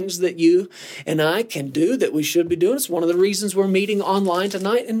natural things that you and I can do that we should be doing. It's one of the reasons we're meeting online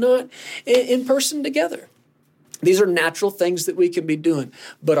tonight and not in person together. These are natural things that we can be doing.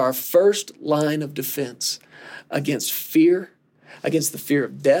 But our first line of defense against fear, against the fear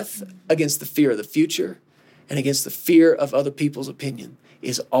of death, against the fear of the future, and against the fear of other people's opinion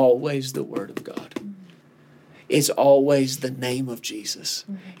is always the Word of God. It's always the name of Jesus.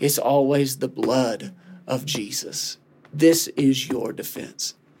 It's always the blood of Jesus. This is your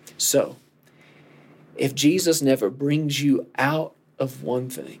defense. So, if Jesus never brings you out of one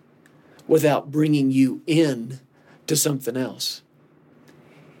thing without bringing you in to something else,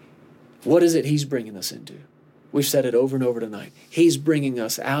 what is it he's bringing us into? We've said it over and over tonight. He's bringing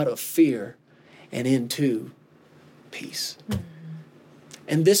us out of fear and into peace.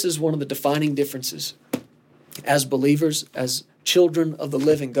 And this is one of the defining differences. As believers, as children of the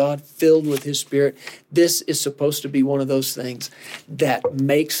living God, filled with His Spirit, this is supposed to be one of those things that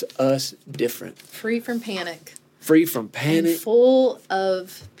makes us different. Free from panic. Free from panic. And full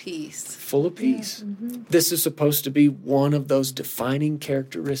of peace. Full of peace. Yeah. Mm-hmm. This is supposed to be one of those defining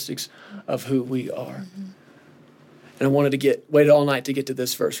characteristics of who we are. Mm-hmm. And I wanted to waited all night to get to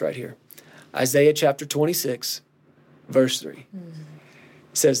this verse right here. Isaiah chapter 26, verse 3. Mm-hmm.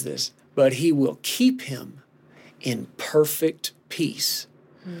 Says this, but He will keep him in perfect peace,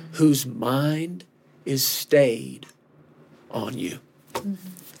 whose mind is stayed on you. Mm-hmm.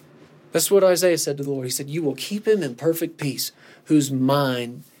 That's what Isaiah said to the Lord. He said, you will keep him in perfect peace, whose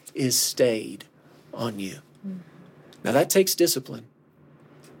mind is stayed on you. Mm-hmm. Now that takes discipline.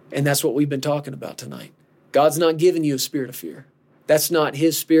 And that's what we've been talking about tonight. God's not giving you a spirit of fear. That's not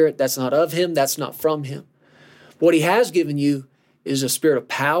His spirit. That's not of Him. That's not from Him. What He has given you is a spirit of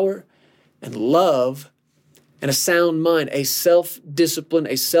power and love and a sound mind, a self-disciplined,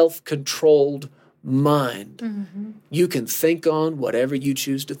 a self-controlled mind. Mm-hmm. You can think on whatever you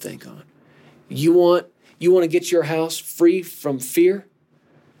choose to think on. You want to get your house free from fear?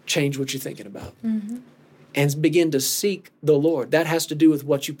 Change what you're thinking about. Mm-hmm. And begin to seek the Lord. That has to do with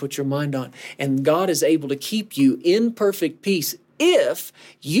what you put your mind on. And God is able to keep you in perfect peace if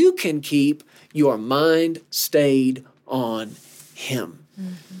you can keep your mind stayed on Him.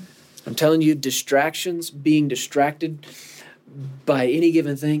 Mm-hmm. I'm telling you, distractions, being distracted by any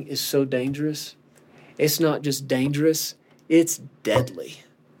given thing is so dangerous. It's not just dangerous, it's deadly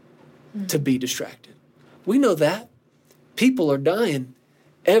to be distracted. We know that. People are dying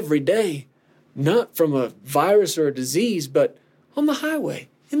every day, not from a virus or a disease, but on the highway,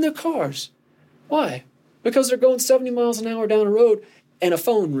 in their cars. Why? Because they're going 70 miles an hour down a road and a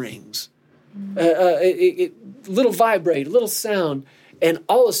phone rings. Little vibrate, a little sound, and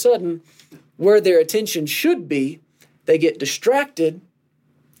all of a sudden, where their attention should be, they get distracted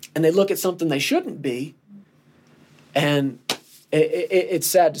and they look at something they shouldn't be. And it's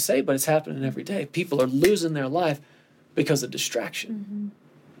sad to say, but it's happening every day. People are losing their life because of distraction. Mm-hmm.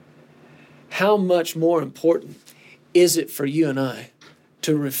 How much more important is it for you and I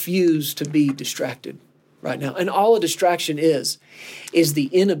to refuse to be distracted right now? And all a distraction is the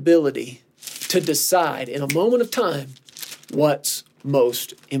inability to decide in a moment of time what's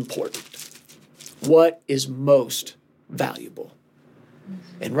most important, what is most valuable.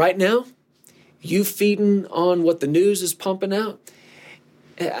 Mm-hmm. And right now, you feeding on what the news is pumping out,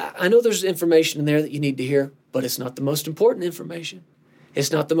 I know there's information in there that you need to hear, but it's not the most important information.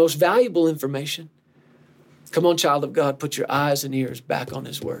 It's not the most valuable information. Come on, child of God, put your eyes and ears back on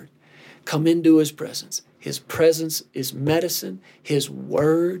His Word. Come into His presence. His presence is medicine. His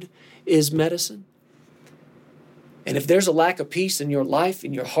Word is medicine. And if there's a lack of peace in your life,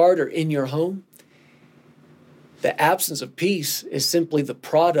 in your heart, or in your home, The absence of peace is simply the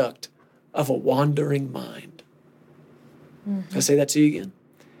product of a wandering mind. Can I say that to you again?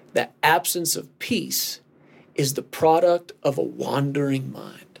 The absence of peace is the product of a wandering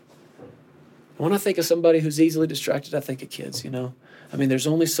mind. When I think of somebody who's easily distracted, I think of kids, I mean, there's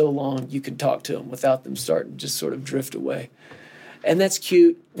only so long you can talk to them without them starting to just sort of drift away. And that's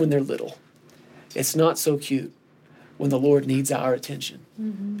cute when they're little. It's not so cute when the Lord needs our attention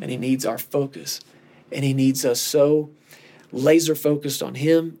and he needs our focus and he needs us so laser focused on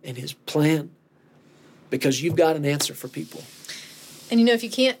him and his plan, because you've got an answer for people. And if you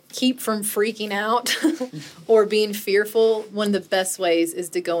can't keep from freaking out or being fearful, one of the best ways is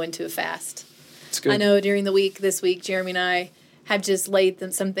to go into a fast. It's good. I know during the week, this week, Jeremy and I have just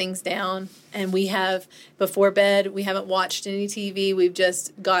laid some things down, and we have, before bed, we haven't watched any TV. We've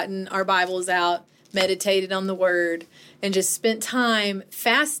just gotten our Bibles out, meditated on the Word, and just spent time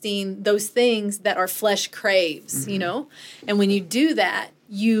fasting those things that our flesh craves, And when you do that,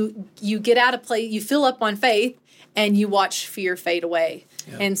 you get out of place, you fill up on faith, and you watch fear fade away.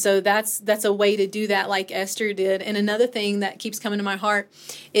 Yeah. And so that's a way to do that, like Esther did. And another thing that keeps coming to my heart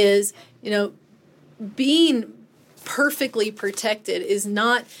is, being perfectly protected is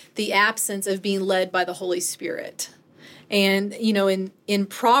not the absence of being led by the Holy Spirit. And, in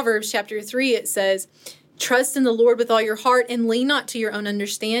Proverbs chapter 3, it says, trust in the Lord with all your heart and lean not to your own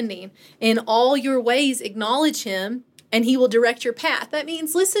understanding. In all your ways acknowledge him, and he will direct your path. That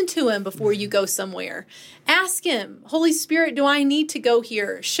means listen to him before you go somewhere. Ask him, Holy Spirit, do I need to go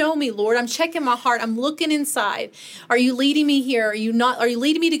here? Show me, Lord. I'm checking my heart. I'm looking inside. Are you leading me here? Are you not? Are you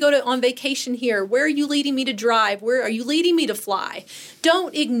leading me to go on vacation here? Where are you leading me to drive? Where are you leading me to fly?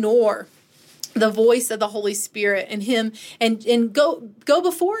 Don't ignore the voice of the Holy Spirit and him, and go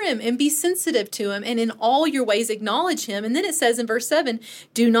before him and be sensitive to him, and in all your ways acknowledge him. And then it says in verse 7,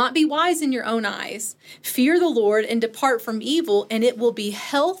 do not be wise in your own eyes. Fear the Lord and depart from evil, and it will be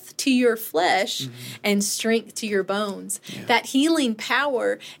health to your flesh and strength to your bones. Yeah. That healing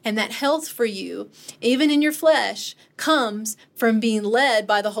power and that health for you, even in your flesh, comes from being led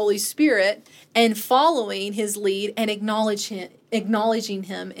by the Holy Spirit and following his lead and acknowledging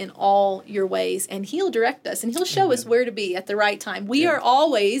him in all your ways, and he'll direct us and he'll show us where to be at the right time. We are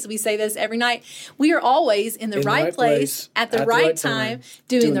always, we say this every night, we are always in the right place at the right time,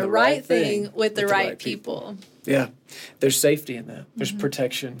 doing the right thing with the right people. Yeah, there's safety in that. There's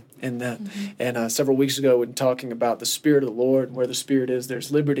protection in that. And several weeks ago, when talking about the Spirit of the Lord, where the Spirit is,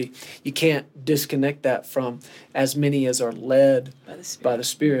 there's liberty. You can't disconnect that from as many as are led by the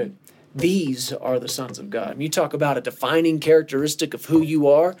Spirit. These are the sons of God. And you talk about a defining characteristic of who you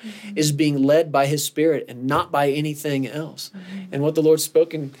are is being led by his Spirit and not by anything else. And what the Lord's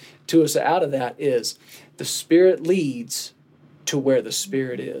spoken to us out of that is the Spirit leads to where the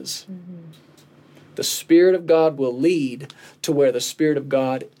Spirit is. The Spirit of God will lead to where the Spirit of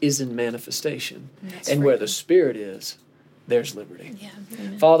God is in manifestation. And where the Spirit is, there's liberty. Yeah.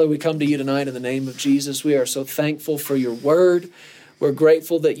 Father, we come to you tonight in the name of Jesus. We are so thankful for your word. We're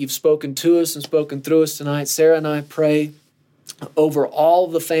grateful that you've spoken to us and spoken through us tonight. Sarah and I pray over all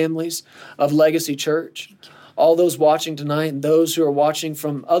the families of Legacy Church, all those watching tonight and those who are watching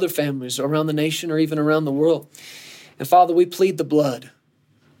from other families around the nation or even around the world. And Father, we plead the blood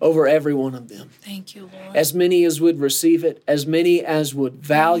over every one of them. Thank you, Lord. As many as would receive it, as many as would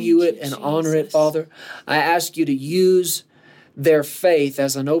value it and honor it, Father, I ask you to use their faith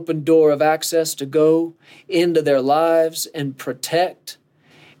as an open door of access to go into their lives and protect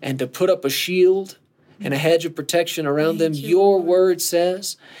and to put up a shield and a hedge of protection around them. Your word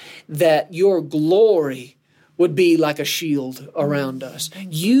says that your glory would be like a shield around us.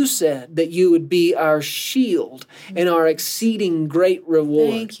 You said that you would be our shield and our exceeding great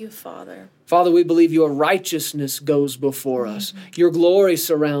reward. Thank you, Father. Father, we believe your righteousness goes before us. Your glory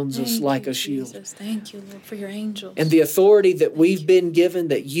surrounds us like a shield. Jesus. Thank you, Lord, for your angels. And the authority that we've been given,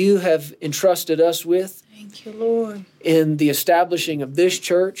 that you have entrusted us with, thank you, Lord, in the establishing of this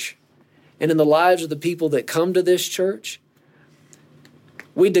church and in the lives of the people that come to this church,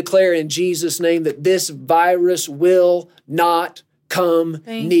 we declare in Jesus' name that this virus will not come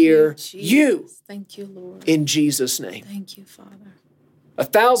near you. Thank you, Lord. In Jesus' name. Thank you, Father.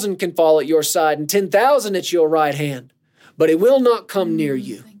 1,000 can fall at your side and 10,000 at your right hand, but it will not come near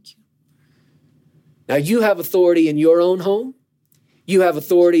you. Thank you. Now you have authority in your own home. You have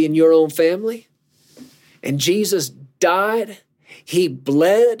authority in your own family. And Jesus died. He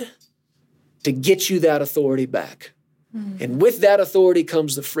bled to get you that authority back. And with that authority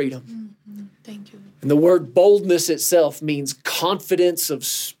comes the freedom. Thank you. And the word boldness itself means confidence of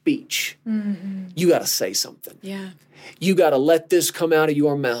speech. You got to say something. Yeah. You got to let this come out of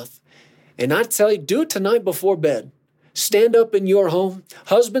your mouth And I tell you, do it tonight before bed. Stand up in your home.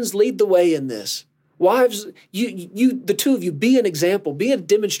 Husbands, lead the way in this. Wives, the two of you, be an example. Be a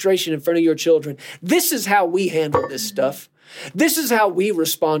demonstration in front of your children. This is how we handle this stuff. This is how we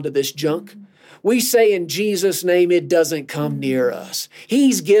respond to this junk. We say in Jesus' name, it doesn't come near us.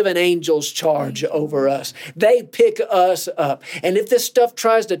 He's given angels charge over us. They pick us up. And if this stuff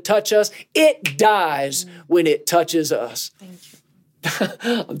tries to touch us, it dies when it touches us.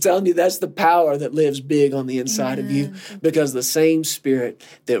 I'm telling you, that's the power that lives big on the inside of you, because the same Spirit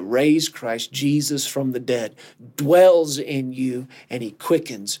that raised Christ Jesus from the dead dwells in you, and He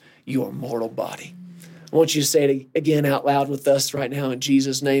quickens your mortal body. I want you to say it again out loud with us right now in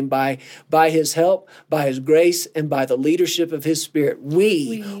Jesus' name. By His help, by His grace, and by the leadership of His Spirit,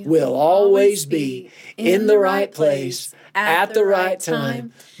 we will always be in the right place, at the right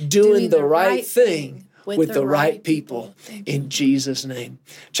time, doing the right thing with the right people in Jesus' name.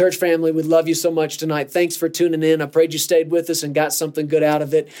 Church family, we love you so much tonight. Thanks for tuning in. I prayed you stayed with us and got something good out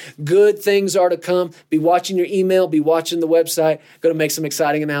of it. Good things are to come. Be watching your email. Be watching the website. Going to make some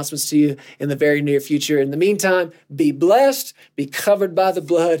exciting announcements to you in the very near future. In the meantime, be blessed, be covered by the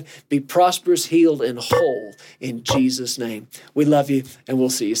blood, be prosperous, healed, and whole in Jesus' name. We love you, and we'll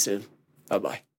see you soon. Bye-bye.